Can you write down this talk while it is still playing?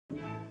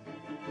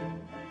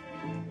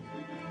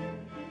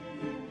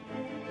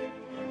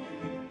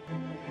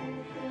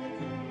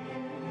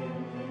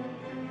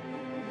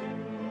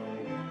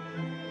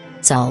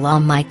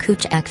Salam my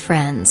Kuchak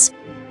friends.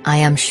 I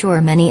am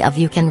sure many of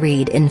you can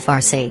read in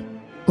Farsi.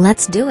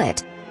 Let's do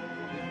it.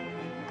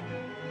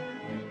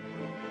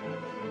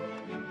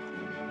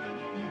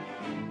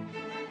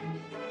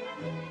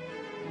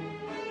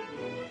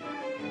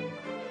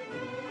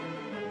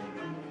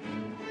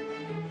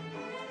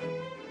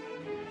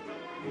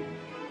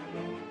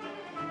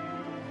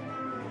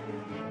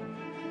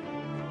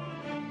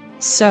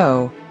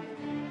 So,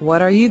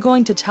 what are you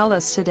going to tell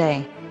us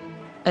today?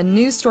 A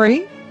new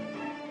story?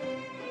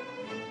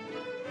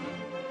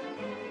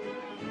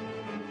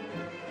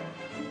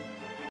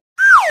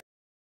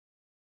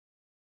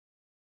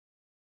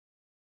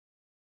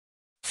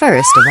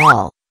 First of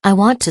all, I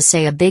want to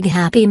say a big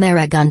happy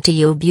Mehregan to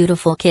you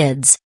beautiful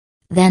kids.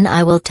 Then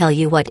I will tell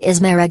you what is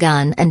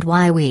Mehregan and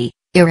why we,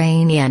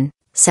 Iranian,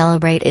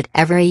 celebrate it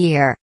every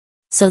year.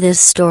 So this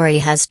story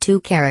has two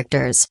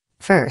characters.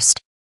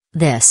 First,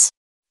 this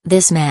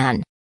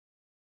man.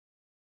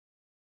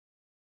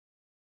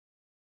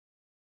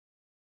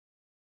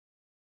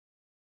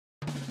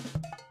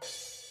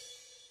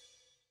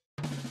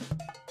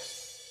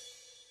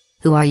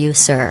 Who are you,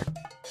 sir?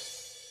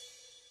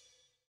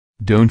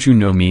 Don't you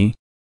know me?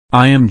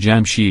 I am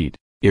Jamshid,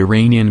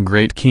 Iranian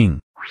great king.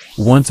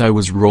 Once I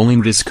was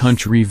ruling this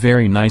country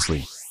very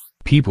nicely.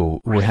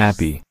 People were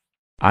happy.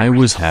 I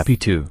was happy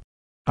too.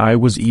 I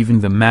was even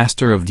the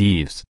master of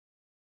thieves.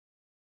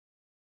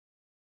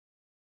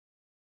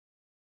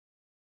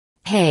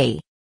 Hey.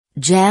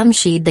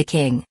 Jamshid the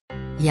king.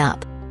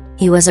 Yup.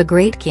 He was a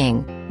great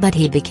king, but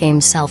he became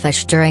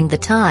selfish during the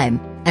time,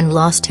 and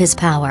lost his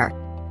power.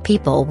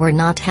 People were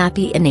not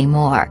happy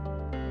anymore.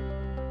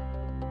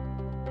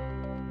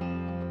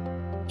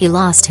 He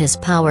lost his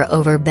power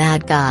over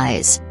bad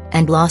guys,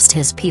 and lost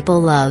his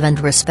people love and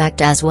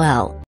respect as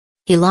well.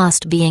 He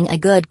lost being a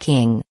good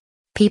king.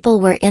 People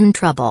were in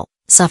trouble,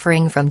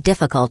 suffering from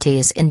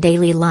difficulties in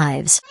daily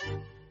lives.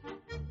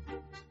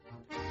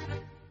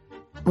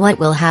 What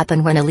will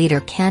happen when a leader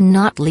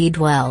cannot lead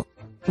well?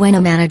 When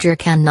a manager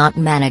cannot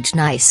manage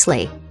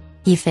nicely?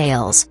 He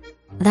fails.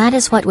 That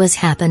is what was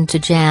happened to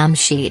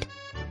Jamshid.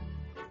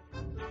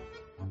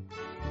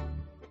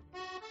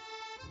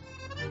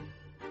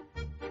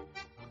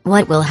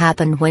 What will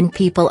happen when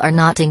people are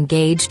not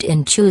engaged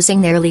in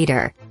choosing their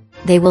leader?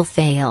 They will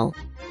fail.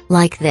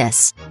 Like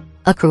this.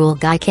 A cruel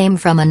guy came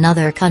from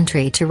another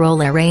country to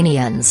rule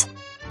Iranians.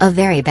 A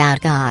very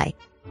bad guy.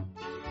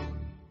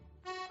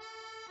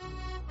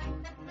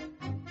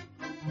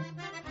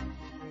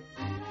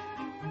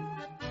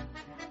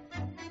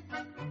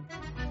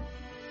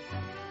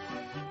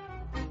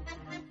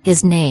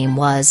 His name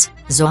was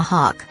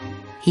Zahak.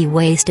 He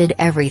wasted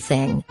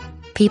everything.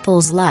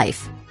 People's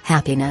life,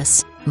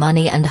 happiness,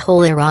 money and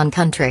whole Iran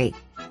country.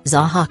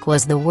 Zahak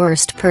was the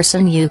worst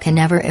person you can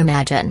ever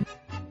imagine.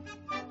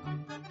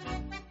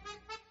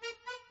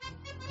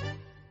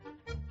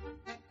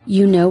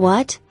 You know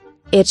what?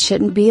 It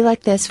shouldn't be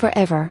like this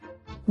forever.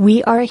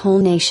 We are a whole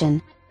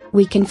nation.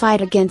 We can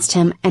fight against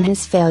him and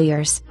his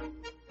failures.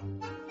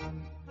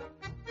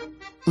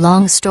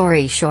 Long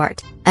story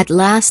short, at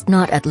last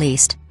not at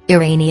least,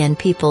 Iranian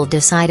people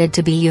decided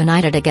to be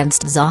united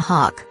against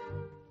Zahak.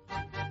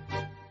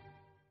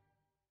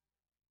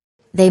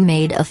 They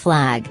made a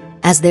flag,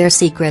 as their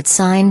secret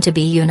sign to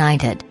be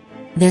united.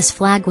 This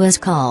flag was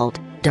called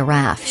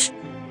Darafsh.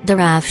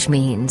 Darafsh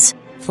means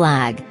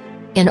flag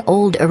in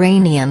old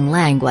Iranian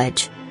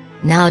language.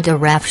 Now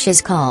Darafsh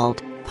is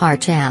called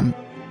Parcham.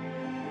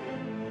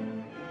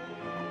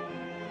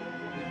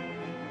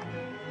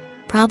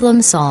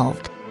 Problem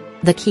solved.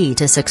 The key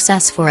to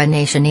success for a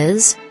nation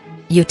is?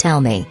 You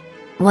tell me.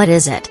 What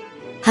is it?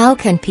 How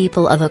can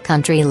people of a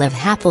country live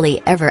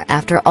happily ever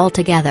after all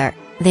together?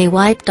 They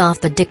wiped off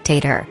the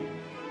dictator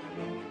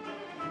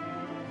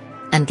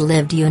and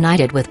lived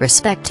united with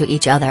respect to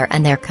each other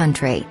and their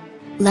country.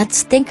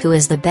 Let's think who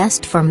is the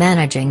best for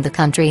managing the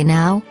country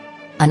now?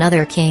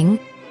 Another king?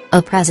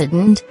 A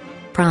president?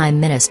 Prime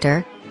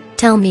minister?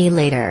 Tell me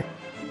later.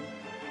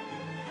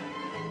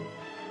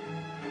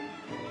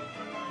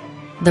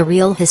 The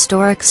real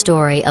historic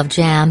story of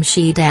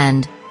Jamshid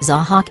and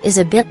Zahak is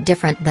a bit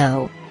different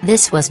though.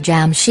 This was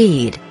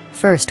Jamshid,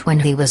 first when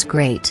he was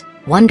great,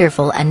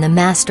 wonderful and the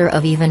master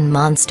of even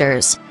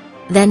monsters.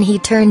 Then he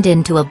turned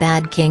into a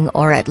bad king,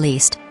 or at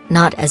least,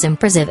 not as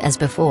impressive as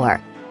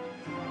before.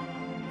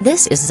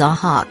 This is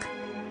Zahak,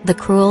 the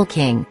cruel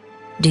king.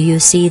 Do you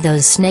see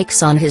those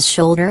snakes on his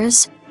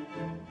shoulders?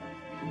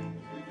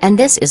 And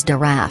this is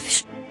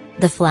Darafsh,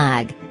 the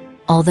flag.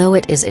 Although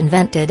it is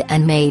invented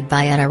and made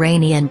by an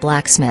Iranian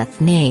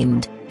blacksmith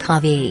named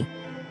Kavi.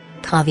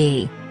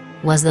 Kavi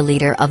was the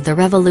leader of the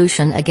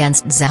revolution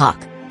against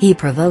Zahak. He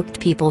provoked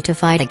people to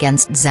fight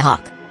against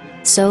Zahak.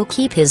 So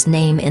keep his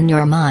name in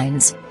your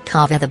minds,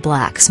 Kavi the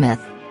blacksmith.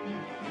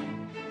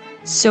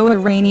 So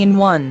Iranian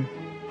won.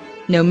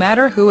 No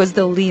matter who is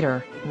the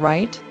leader,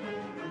 right?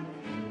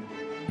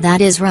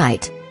 That is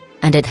right.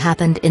 and it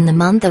happened in the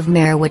month of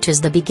Mehr, which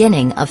is the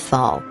beginning of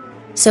fall.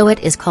 So it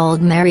is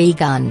called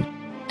Mehregan,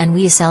 and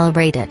we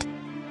celebrate it.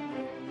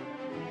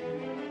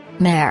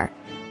 Mehr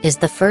is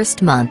the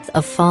first month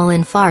of fall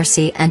in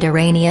Farsi and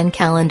Iranian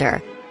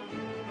calendar.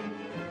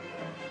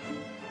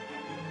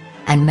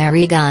 And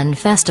Mehregan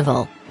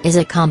Festival is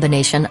a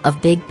combination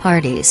of big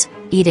parties,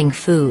 eating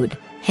food,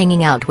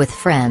 hanging out with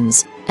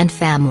friends and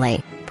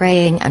family,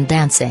 praying and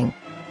dancing.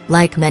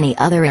 Like many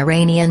other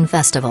Iranian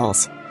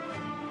festivals.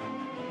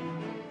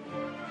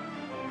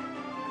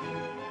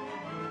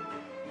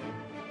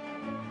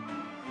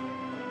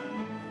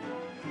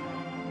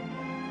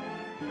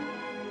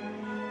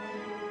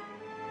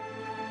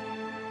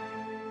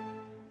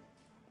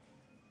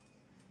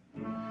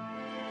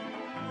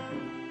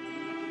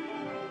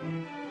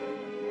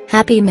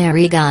 Happy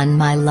Mehregan,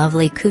 my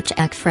lovely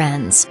Kuchak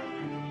friends.